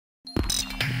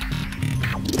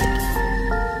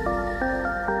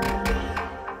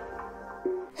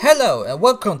Hello and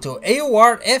welcome to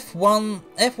AOR F1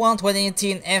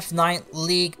 2018 F9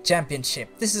 League Championship.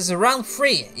 This is round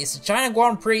 3. It's the China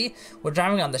Grand Prix. We're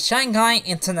driving on the Shanghai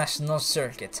International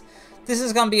Circuit. This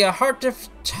is gonna be a hard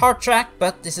track,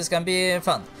 but this is gonna be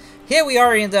fun. Here we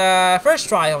are in the first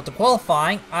try of the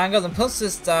qualifying. I'm gonna post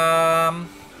this on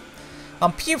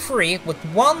P3 with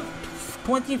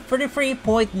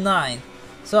 1:20:33.9.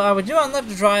 So I would do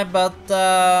another try, but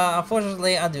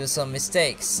unfortunately I do some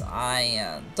mistakes.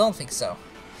 I don't think so.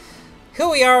 Here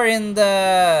we are in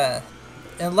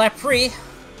lap 3.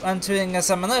 I'm doing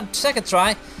another second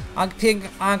try. I'm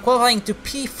qualifying to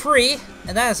P3,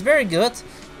 and that is very good.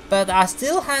 But I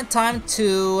still had time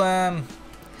to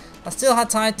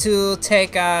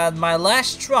take my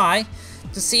last try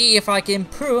to see if I can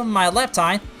improve my lap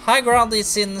time. High ground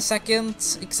is in the second,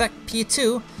 exact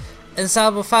P2. And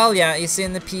Salvofalia is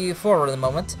in the P4 at the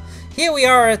moment. Here we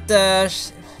are at the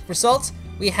results.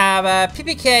 We have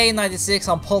PPK 96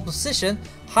 on pole position,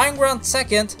 High Ground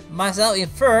second, myself in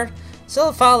third,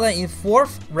 Salvofalia in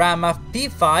fourth, Rama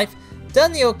P5,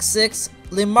 Daniok 6,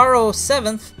 Limaro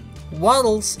 7th,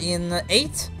 Waddles in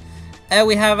 8th.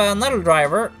 We have another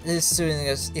driver. Is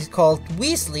called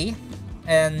Weasley,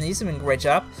 and he's doing a great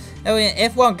job. And we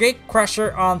have F1 Gate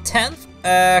Crusher on 10th,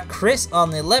 Chris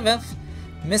on 11th.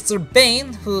 Mr.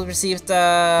 Bain, who received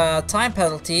a time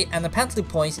penalty and a penalty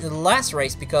points in the last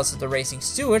race because of the racing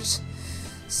stewards.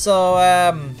 So,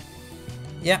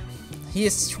 yeah, he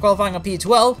is qualifying on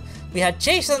P12. We had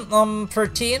Jason on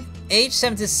 13, Age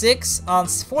 76 on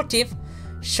 14th,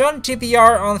 Sean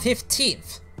GPR on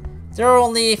 15th. There are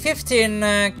only 15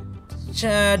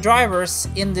 drivers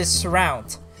in this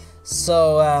round.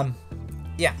 So,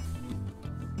 yeah.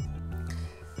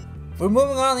 We're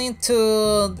moving on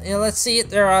into, let's see,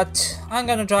 I'm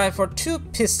gonna drive for 2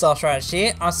 pit stop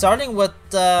strategy. I'm starting with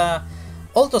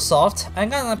Ultra Soft. I'm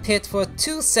gonna pit for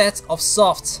 2 sets of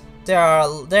soft. There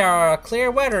are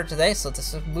clear weather today, so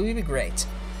this will be great.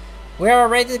 We are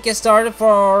ready to get started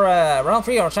for round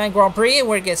 3 of China Grand Prix.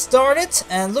 We're get started,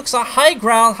 and looks like High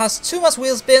Ground has too much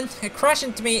wheel spin. It crashed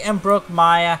into me and broke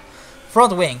my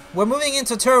front wing. We're moving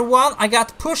into turn 1. I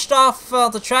got pushed off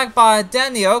the track by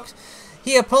Daniok.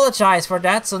 He apologized for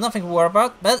that, so nothing to worry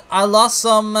about, but I lost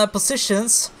some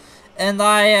positions, and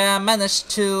I managed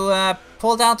to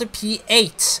pull down to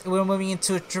P8. We're moving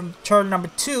into turn number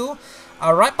 2,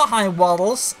 right behind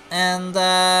Waddles, and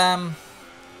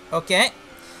okay.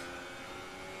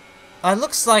 It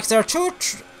looks like there are 2,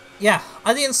 yeah,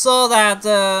 I didn't saw that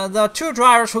there are 2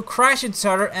 drivers who crash into each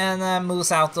other and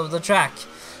moves out of the track.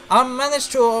 I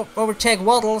managed to overtake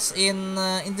Waddles in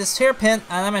this hairpin,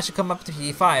 and I managed to come up to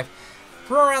P5.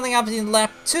 We're running up in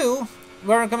lap 2.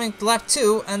 We're coming to lap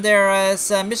 2, and there is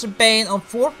Mr. Bain on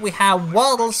 4th. We have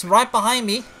Waddles right behind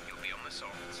me.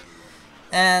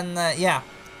 And yeah.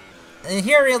 And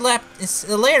here in lap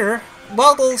later,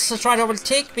 Waddles tried to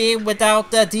overtake me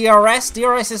without the DRS.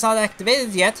 DRS is not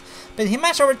activated yet, but he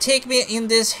managed to overtake me in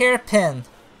this hairpin.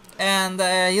 And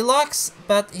he locks,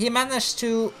 but he managed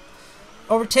to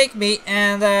overtake me,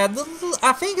 and I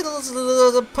think it was a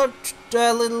little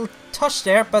touch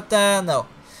there, but no.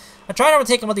 I tried to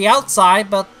overtake him on the outside,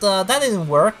 but that didn't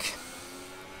work.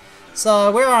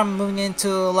 So we're moving into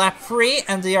lap 3,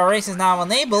 and the DRS is now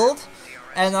enabled.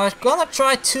 And I was gonna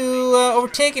try to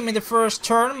overtake him in the first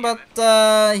turn, but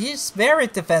he's very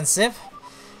defensive.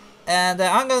 And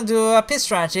I'm gonna do a pit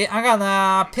strategy. I'm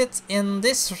gonna pit in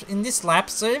this lap,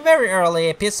 so very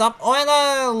early pit stop. Oh, and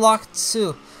I lock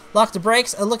the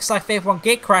brakes. It looks like F1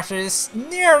 Gate Crusher is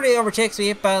nearly overtakes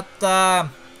me, but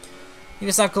he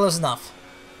was not close enough.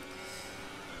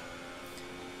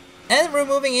 And we're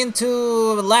moving into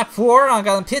lap 4. I'm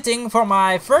gonna pitting for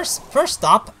my first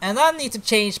stop, and I need to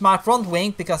change my front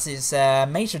wing because it's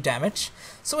major damage.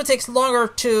 So it takes longer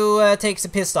to take the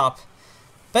pit stop.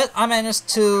 But I managed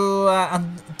to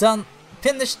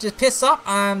finish the pit stop.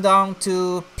 I'm down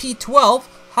to P12.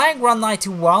 High Ground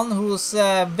 91, who's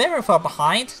very far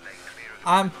behind.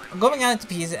 I'm going out to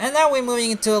pieces, and now we're moving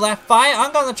into lap 5.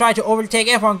 I'm gonna try to overtake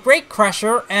F1 Gate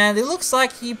Crusher, and it looks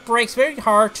like he brakes very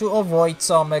hard to avoid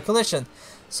some collision.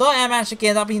 So I managed to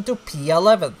get up into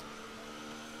P11.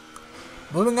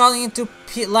 Moving on into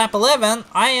lap 11,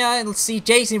 I see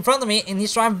Jason in front of me, and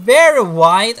he's driving very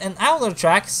wide and out of the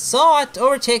track, so I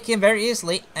overtake him very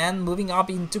easily, and moving up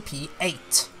into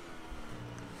P8.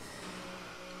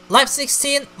 Lap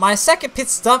 16, my second pit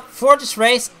stop for this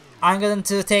race. I'm going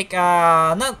to take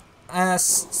a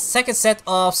second set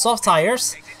of soft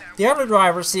tires. The other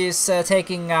drivers is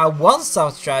taking one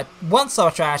soft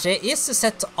strategy is to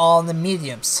set on the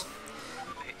mediums.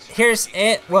 Here's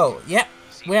it. Whoa, yeah.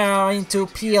 We are into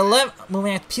P11.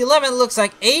 Moving at P11, looks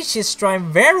like H is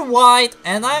driving very wide,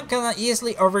 and I'm gonna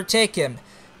easily overtake him.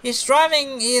 His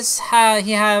driving is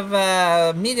he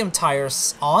have medium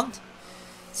tires on,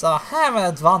 so I have an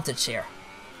advantage here.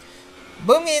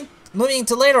 Moving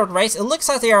to later race, it looks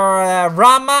like they are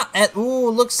Rama and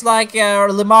looks like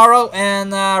Limaro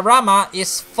and Rama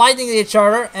is fighting each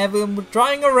other, and we're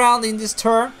driving around in this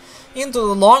turn into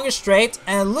the longer straight,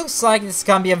 and it looks like it's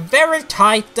gonna be a very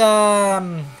tight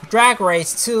drag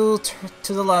race to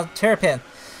the hairpin.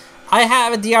 I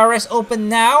have a DRS open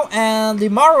now, and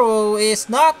Limaro is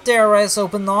not DRS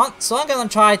open on, so I'm gonna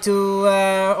try to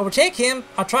overtake him.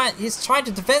 He's trying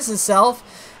to defend himself,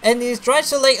 and he's trying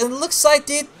to late, and it looks like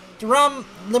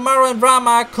Limaro and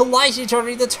Rama collide each other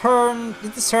in the turn,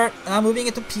 and I'm moving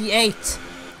into P8.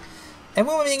 And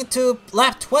moving into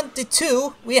lap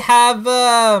 22, we have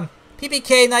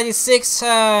PPK 96 to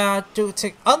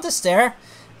understeer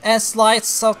and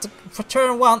slides out for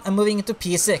turn 1 and moving into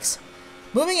P6.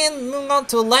 Moving on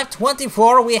to lap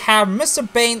 24, we have Mr.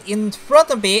 Bane in front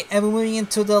of me, and moving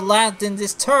into the lap in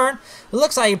this turn. It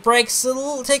looks like he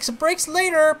takes brakes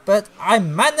later, but I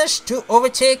managed to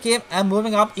overtake him and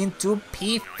moving up into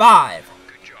P5.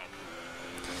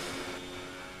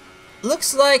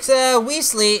 Looks like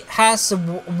Weasley has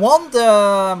won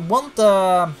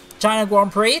the China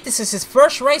Grand Prix. This is his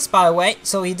first race, by the way,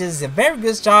 so he does a very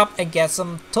good job and gets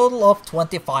a total of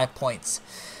 25 points.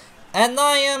 And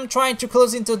I am trying to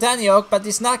close into Daniel, but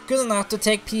it's not good enough to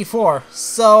take P4.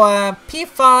 So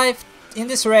P5 in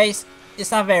this race is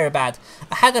not very bad.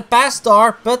 I had a bad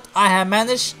start, but I have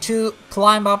managed to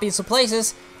climb up into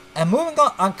places. And moving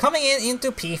on, I'm coming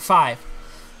into P5.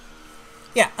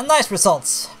 Yeah, a nice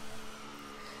results.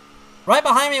 Right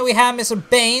behind me we have Mr.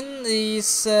 Bane.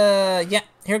 Yeah,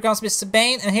 here comes Mr.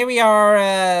 Bane, and here we are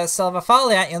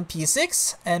Salvafalia in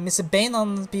P6 and Mr. Bane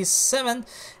on P7,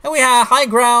 and we have High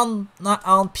Ground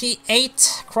on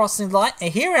P8 crossing the line.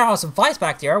 And here we have some fights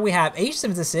back there. We have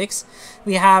H76,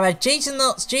 we have Jason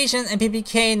and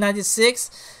PPK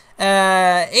 96,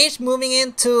 H moving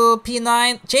into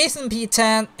P9, Jason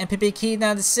P10, and PPK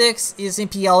 96 is in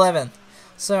P11.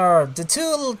 So the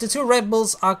two Red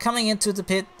Bulls are coming into the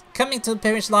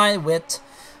finish line with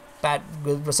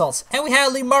good results. And we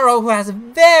have Limaro, who has a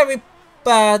very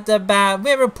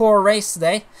very poor race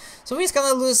today, so he's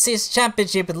gonna lose his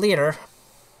championship leader.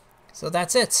 So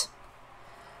that's it.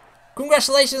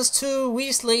 Congratulations to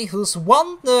Weasley, who's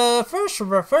won the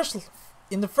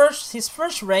his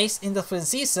first race in the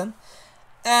season,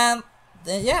 and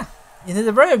yeah, he did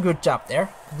a very good job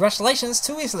there. Congratulations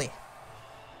to Weasley.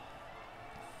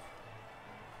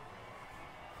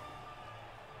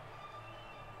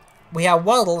 We have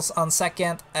Waddles on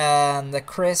second and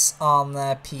Chris on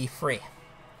P3.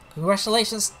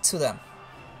 Congratulations to them.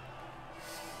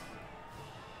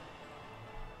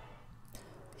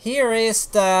 Here is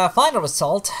the final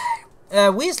result.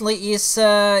 Weasley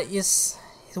is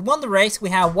won the race. We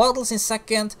have Waddles in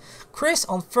second, Chris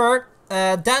on third,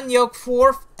 Dan Yoke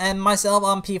fourth, and myself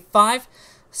on P5.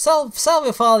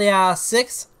 Salvifalia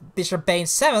 6th, Bishop Bane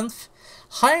 7th,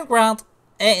 High Ground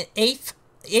 8th,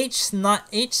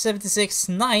 H76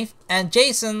 9th, and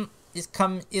Jason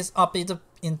is up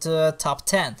into top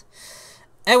 10.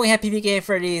 And we have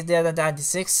PPK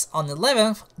 96 on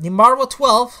 11th, Limaro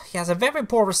 12th. He has a very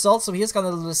poor result, so he's gonna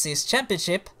lose his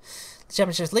championship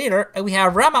leader. And we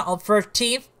have Rama on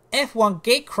 13th, F1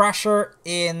 Gatecrasher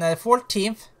in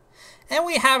 14th. And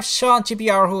we have Sean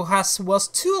GBR, who was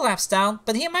 2 laps down,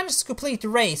 but he managed to complete the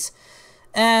race.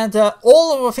 And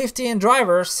all over 15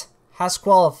 drivers has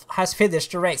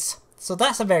finished the race. So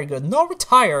that's a very good. No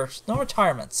retirements.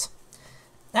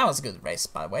 That was a good race,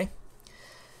 by the way.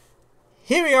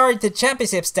 Here we are at the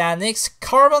championship standings.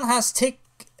 Carbon has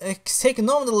taken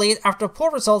over the lead after a poor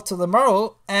result to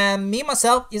Limaro, and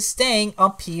myself is staying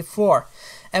on P4.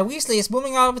 And Weasley is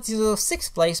moving up to the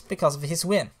 6th place because of his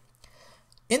win.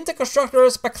 In the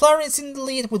constructors, McLaren is in the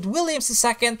lead with Williams in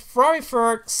 2nd, Ferrari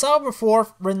 3rd, Sauber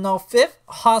 4th, Renault 5th,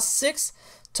 Haas 6th,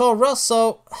 Toro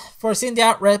Rosso, Force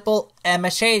India, Red Bull, and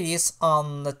Mercedes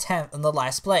on the 10th in the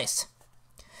last place.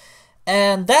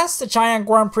 And that's the China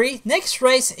Grand Prix. Next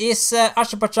race is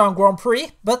Azerbaijan Grand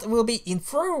Prix, but it will be in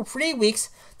 3 weeks.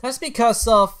 That's because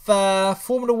of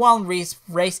Formula 1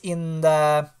 race in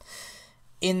the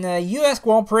US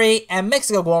Grand Prix and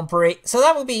Mexico Grand Prix. So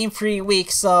that will be in 3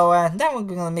 weeks. So that we're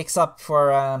gonna mix up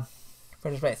for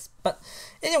this race. But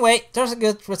anyway, there's a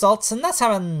good results, and let's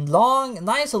have a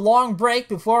nice long break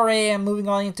before moving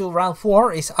on into round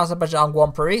 4 is Azerbaijan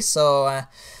Grand Prix. So I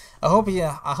hope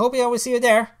I will see you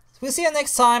there. We'll see you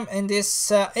next time in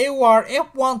this AOR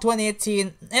F1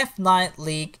 2018 F9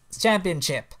 League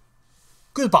Championship.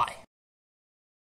 Goodbye.